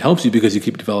 A, it helps you because you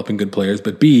keep developing good players,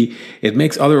 but B, it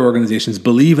makes other organizations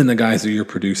believe in the guys that you're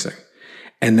producing.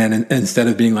 And then instead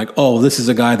of being like, oh, this is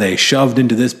a guy they shoved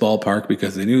into this ballpark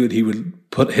because they knew that he would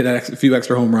hit a few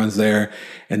extra home runs there,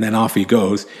 and then off he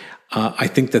goes. I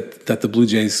think that the Blue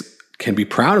Jays can be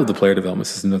proud of the player development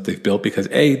system that they've built because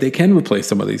A, they can replace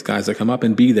some of these guys that come up,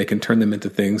 and B, they can turn them into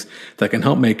things that can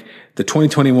help make the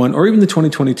 2021 or even the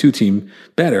 2022 team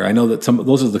better. I know that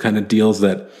those are the kind of deals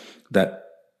that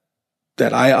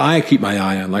I keep my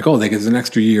eye on, like, oh, there's an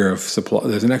extra year of supply.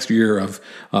 There's an extra year of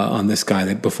on this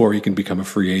guy before he can become a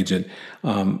free agent.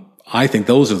 I think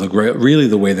those are really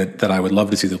the way that I would love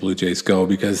to see the Blue Jays go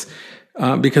because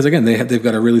again, they've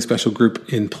got a really special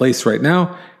group in place right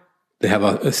now. They have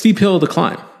a steep hill to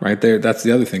climb right there. That's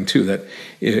the other thing too, that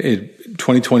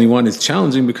 2021 is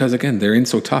challenging because again, they're in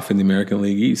so tough in the American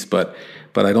League East, but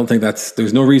I don't think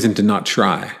there's no reason to not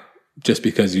try. Just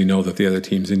because you know that the other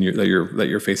teams that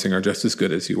you're facing are just as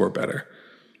good as you or better.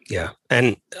 Yeah,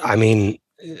 and I mean,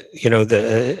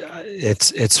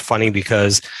 it's funny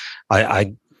because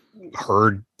I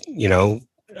heard,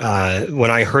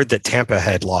 when I heard that Tampa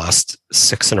had lost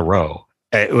 6 in a row,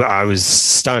 I was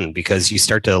stunned because you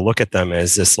start to look at them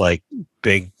as this like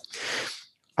big.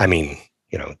 I mean,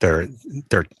 they're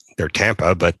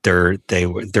Tampa, but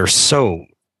they're so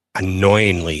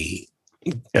annoyingly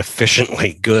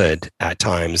efficiently good at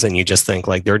times, and you just think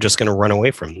like they're just going to run away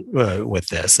from with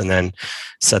this, and then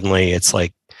suddenly it's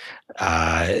like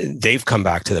they've come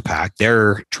back to the pack.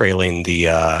 They're trailing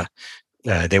the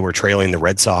They were trailing the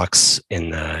Red Sox in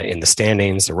the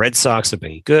standings. The Red Sox have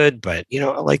been good, but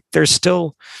like there's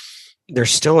still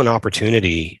an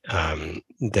opportunity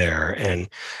there. And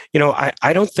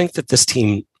I don't think that this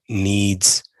team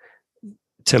needs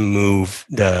to move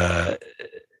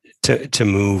to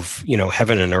move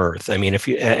heaven and earth. I mean,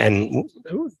 and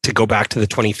to go back to the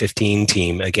 2015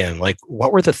 team again, like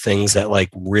what were the things that like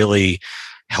really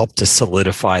helped to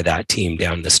solidify that team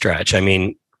down the stretch? I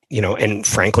mean, and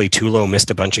frankly, Tulo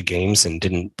missed a bunch of games and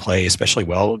didn't play especially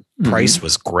well. Price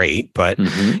was great, but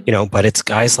but it's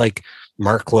guys like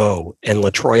Mark Lowe and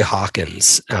LaTroy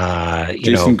Hawkins,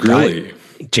 Jason Grilli.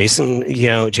 Jason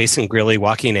Grilli,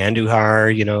 Joaquin Andujar,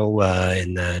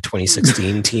 in the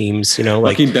 2016 teams, like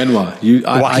Joaquin Benoit.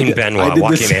 Joaquin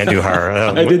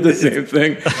Andujar. I did the same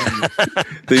thing.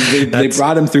 they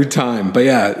brought him through time, but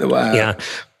yeah.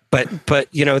 But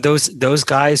those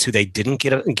guys who they didn't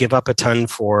give up a ton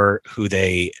for, who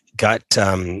they got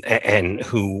and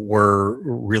who were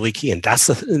really key, and that's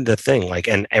the thing. Like,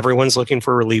 and everyone's looking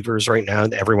for relievers right now.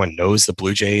 Everyone knows the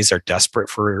Blue Jays are desperate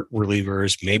for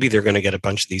relievers. Maybe they're going to get a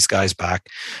bunch of these guys back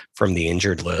from the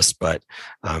injured list, but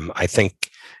I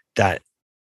think that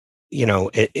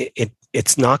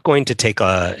it's not going to take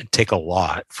a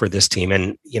lot for this team.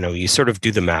 And you sort of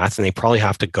do the math, and they probably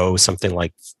have to go something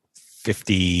like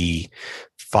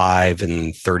 55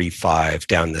 and 35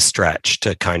 down the stretch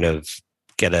to kind of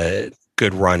get a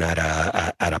good run at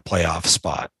a playoff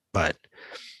spot. But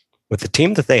with the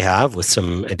team that they have, with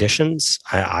some additions,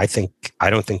 I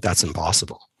don't think that's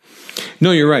impossible.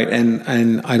 No, you're right,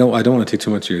 and I don't want to take too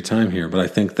much of your time here, but I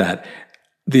think that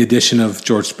the addition of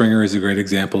George Springer is a great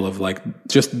example of like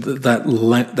just that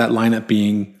lineup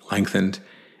being lengthened.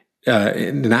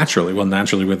 Naturally with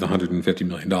 $150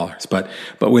 million,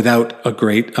 but without a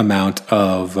great amount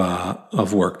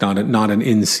of work, not an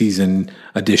in-season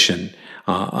addition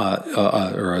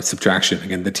or a subtraction.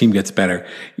 Again, the team gets better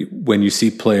when you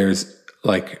see players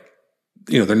like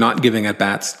they're not giving at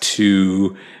bats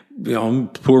to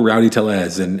poor Rowdy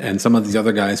Tellez and some of these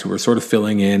other guys who were sort of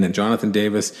filling in, and Jonathan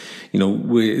Davis.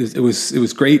 It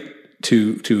was great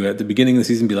to at the beginning of the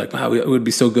season be like, wow, it would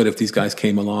be so good if these guys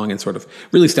came along and sort of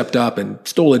really stepped up and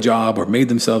stole a job or made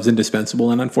themselves indispensable.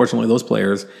 And unfortunately, those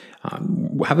players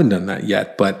haven't done that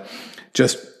yet. But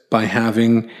just by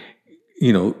having,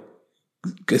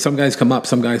 some guys come up,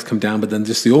 some guys come down, but then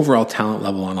just the overall talent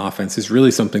level on offense is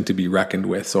really something to be reckoned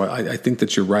with. So I think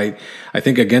that you're right. I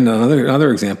think, again,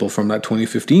 another example from that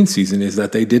 2015 season is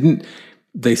that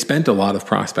they spent a lot of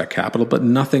prospect capital, but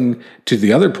nothing. To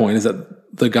the other point is that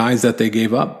the guys that they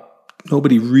gave up,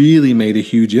 nobody really made a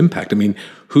huge impact. I mean,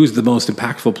 who's the most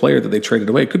impactful player that they traded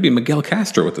away? It could be Miguel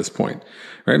Castro at this point,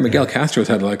 right? Miguel Castro's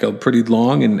had like a pretty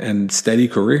long and steady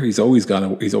career. He's always got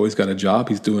a job.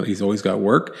 He's always got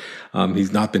work.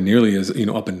 He's not been nearly as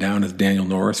up and down as Daniel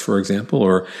Norris, for example,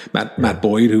 or Matt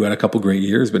Boyd, who had a couple great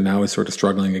years, but now is sort of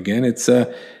struggling again. It's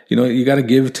you got to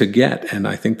give to get, and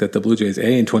I think that the Blue Jays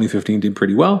in 2015 did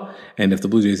pretty well, and if the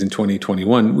Blue Jays in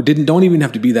 2021 don't even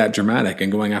have to be that dramatic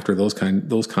and going after those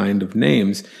kind of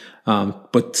names,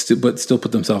 but still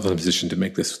put themselves in a position to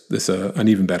make this an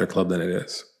even better club than it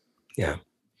is. Yeah,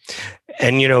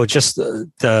 and just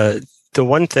the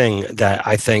one thing that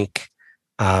I think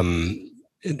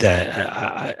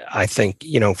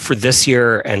for this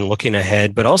year and looking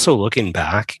ahead, but also looking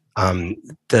back,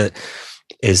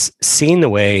 is seeing the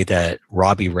way that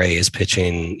Robbie Ray is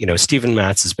pitching. Steven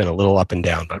Matz has been a little up and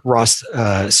down, but Ross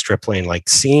Stripling, like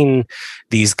seeing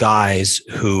these guys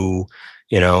who,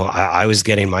 I was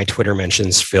getting my Twitter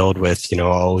mentions filled with, they're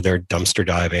dumpster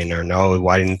diving, or no,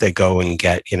 why didn't they go and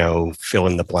get, fill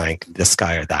in the blank, this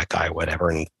guy or that guy, whatever.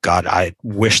 And God, I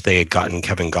wish they had gotten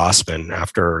Kevin Gausman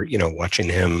after, watching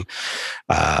him,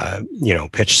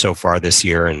 pitch so far this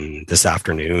year and this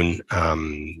afternoon,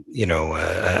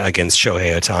 against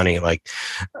Shohei Ohtani,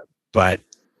 but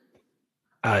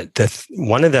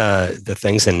one of the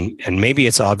things, and maybe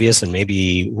it's obvious and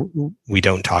maybe we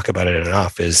don't talk about it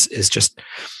enough, is just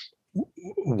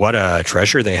what a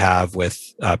treasure they have with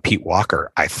Pete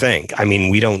Walker. I think. I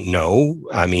mean, we don't know.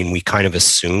 I mean, we kind of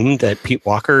assume that Pete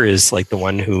Walker is like the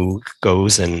one who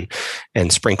goes and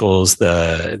sprinkles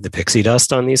the pixie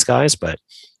dust on these guys, but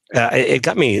it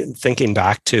got me thinking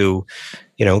back to,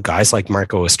 guys like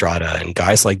Marco Estrada and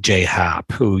guys like Jay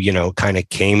Happ, who, kind of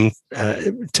came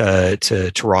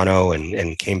to Toronto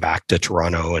and came back to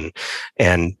Toronto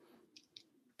and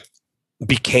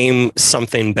became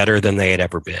something better than they had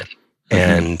ever been.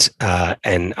 Mm-hmm.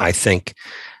 And I think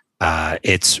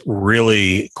it's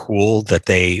really cool that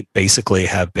they basically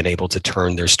have been able to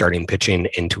turn their starting pitching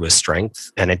into a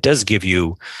strength. And it does give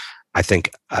you I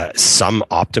think some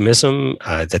optimism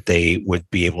that they would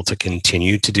be able to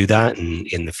continue to do that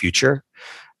in the future.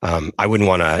 I wouldn't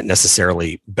want to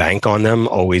necessarily bank on them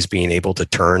always being able to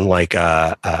turn like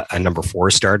a number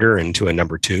 4 starter into a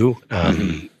number 2.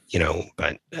 You know,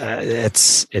 but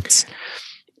it's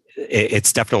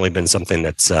definitely been something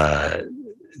that's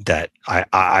that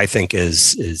I think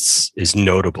is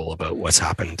notable about what's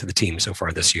happened to the team so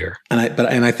far this year. And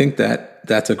I think this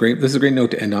is a great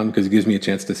note to end on, because it gives me a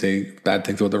chance to say bad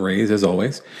things about the Rays, as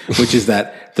always, which is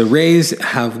that the Rays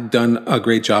have done a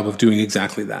great job of doing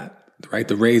exactly that. Right,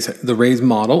 the Rays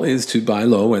model is to buy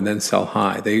low and then sell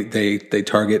high. They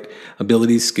target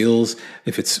abilities, skills,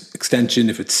 if it's extension,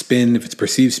 if it's spin, if it's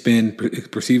perceived spin,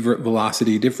 perceived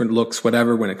velocity, different looks,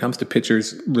 whatever. When it comes to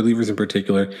pitchers, relievers in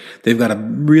particular, they've got a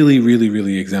really, really,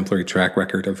 really exemplary track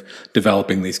record of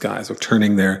developing these guys, of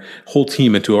turning their whole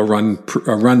team into a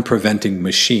run preventing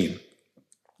machine.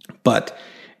 But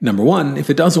number one,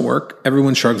 if it doesn't work,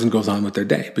 everyone shrugs and goes on with their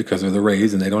day because they're the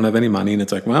Rays and they don't have any money. And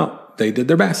it's like, well, they did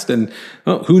their best. And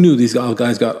who knew these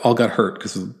guys all got hurt,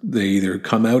 because they either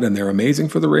come out and they're amazing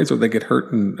for the Rays, or they get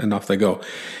hurt and off they go.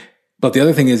 But the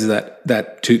other thing is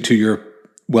that to your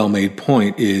well-made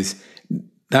point is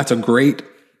that's a great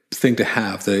thing to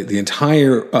have. The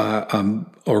entire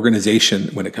organization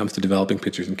when it comes to developing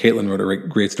pitchers. And Caitlin wrote a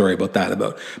great story about that,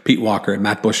 about Pete Walker and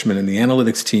Matt Bushman and the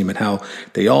analytics team, and how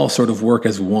they all sort of work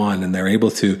as one, and they're able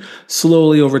to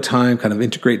slowly over time kind of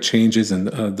integrate changes. And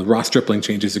the Ross Stripling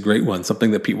change is a great one,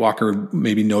 something that Pete Walker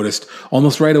maybe noticed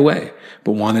almost right away,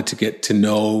 but wanted to get to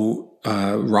know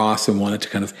Ross and wanted to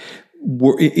kind of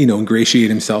ingratiate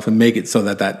himself and make it so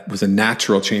that was a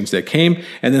natural change that came.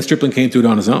 And then Stripling came through it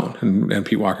on his own. And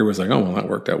Pete Walker was like, oh, well, that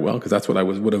worked out well, because that's what I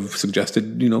would have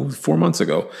suggested, 4 months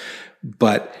ago.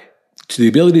 But to the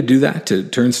ability to do that, to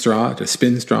turn straw, to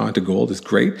spin straw into gold is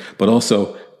great. But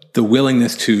also the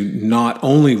willingness to not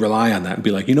only rely on that and be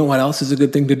like, you know what else is a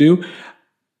good thing to do?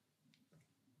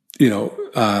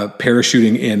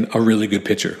 Parachuting in a really good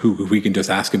pitcher who we can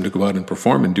just ask him to go out and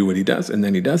perform and do what he does. And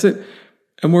then he does it.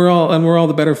 And we're all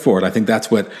the better for it. I think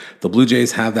that's what the Blue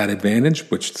Jays have, that advantage,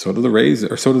 which so do the Rays,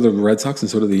 or so do the Red Sox,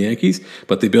 and so do the Yankees.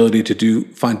 But the ability to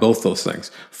find both those things,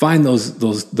 find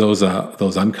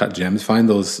those uncut gems, find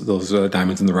those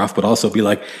diamonds in the rough, but also be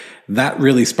like, that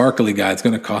really sparkly guy is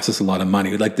going to cost us a lot of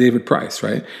money, like David Price,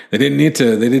 right? They didn't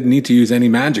need to use any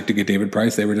magic to get David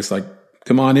Price. They were just like,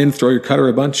 come on in, throw your cutter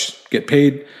a bunch, get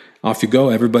paid, off you go.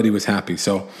 Everybody was happy.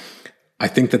 So I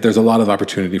think that there's a lot of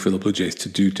opportunity for the Blue Jays to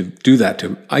do that,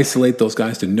 to isolate those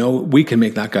guys, to know we can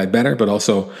make that guy better, but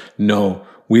also know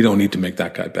we don't need to make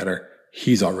that guy better.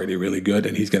 He's already really good,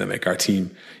 and he's going to make our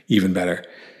team even better.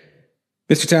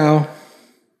 Mr. Tao,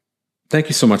 thank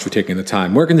you so much for taking the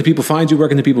time. Where can the people find you? Where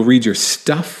can the people read your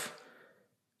stuff?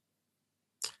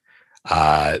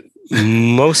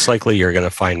 Most likely you're going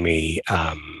to find me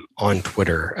on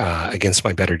Twitter against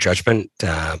my better judgment,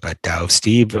 but Tao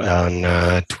Steve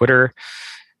on Twitter,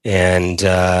 and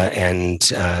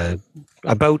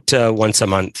about once a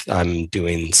month I'm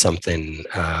doing something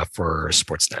for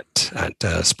Sportsnet at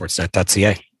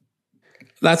sportsnet.ca.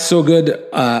 That's so good.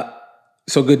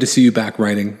 So good to see you back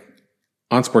writing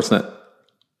on Sportsnet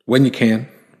when you can.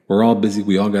 We're all busy.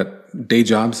 We all got day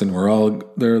jobs, and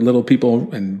they're little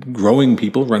people and growing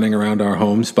people running around our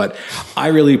homes. But I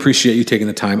really appreciate you taking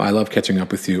the time. I love catching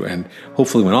up with you. And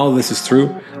hopefully when all of this is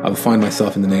through, I will find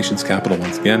myself in the nation's capital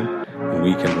once again, and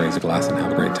we can raise a glass and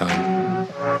have a great time.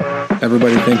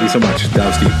 Everybody, thank you so much.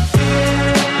 Tao Steve.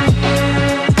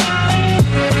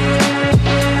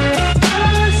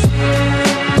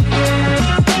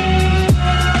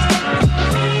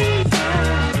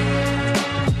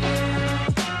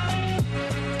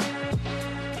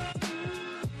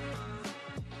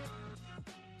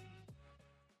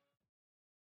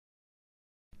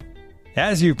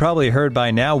 As you've probably heard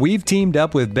by now, we've teamed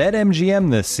up with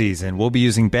BetMGM this season. We'll be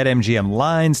using BetMGM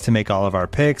lines to make all of our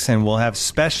picks, and we'll have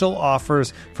special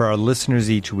offers for our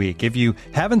listeners each week. If you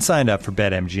haven't signed up for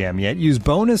BetMGM yet, use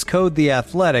bonus code The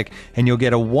Athletic, and you'll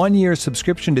get a 1-year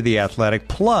subscription to The Athletic,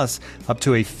 plus up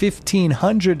to a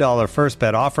 $1,500 first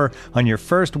bet offer on your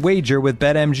first wager with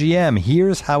BetMGM.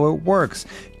 Here's how it works.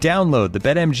 Download the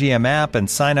BetMGM app and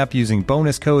sign up using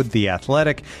bonus code The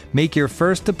Athletic. Make your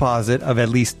first deposit of at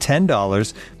least $10.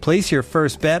 Place your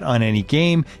first bet on any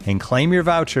game and claim your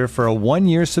voucher for a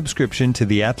 1-year subscription to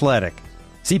The Athletic.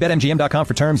 See BetMGM.com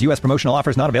for terms. U.S. promotional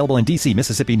offers not available in D.C.,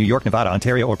 Mississippi, New York, Nevada,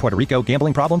 Ontario, or Puerto Rico.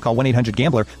 Gambling problem? Call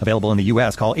 1-800-GAMBLER. Available in the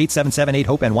U.S. Call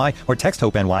 877-8-HOPE-NY or text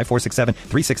HOPE-NY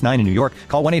 467-369 in New York.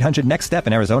 Call 1-800-NEXT-STEP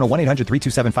in Arizona.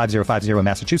 1-800-327-5050 in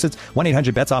Massachusetts.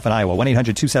 1-800-BETS-OFF in Iowa.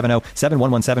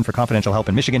 1-800-270-7117 for confidential help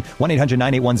in Michigan.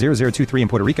 1-800-981-0023 in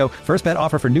Puerto Rico. First bet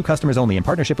offer for new customers only in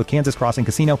partnership with Kansas Crossing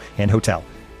Casino and Hotel.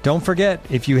 Don't forget,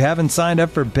 if you haven't signed up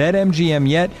for BetMGM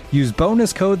yet, use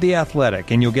bonus code The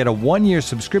Athletic, and you'll get a 1-year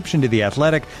subscription to The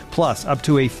Athletic, plus up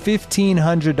to a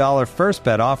 $1,500 first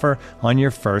bet offer on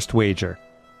your first wager.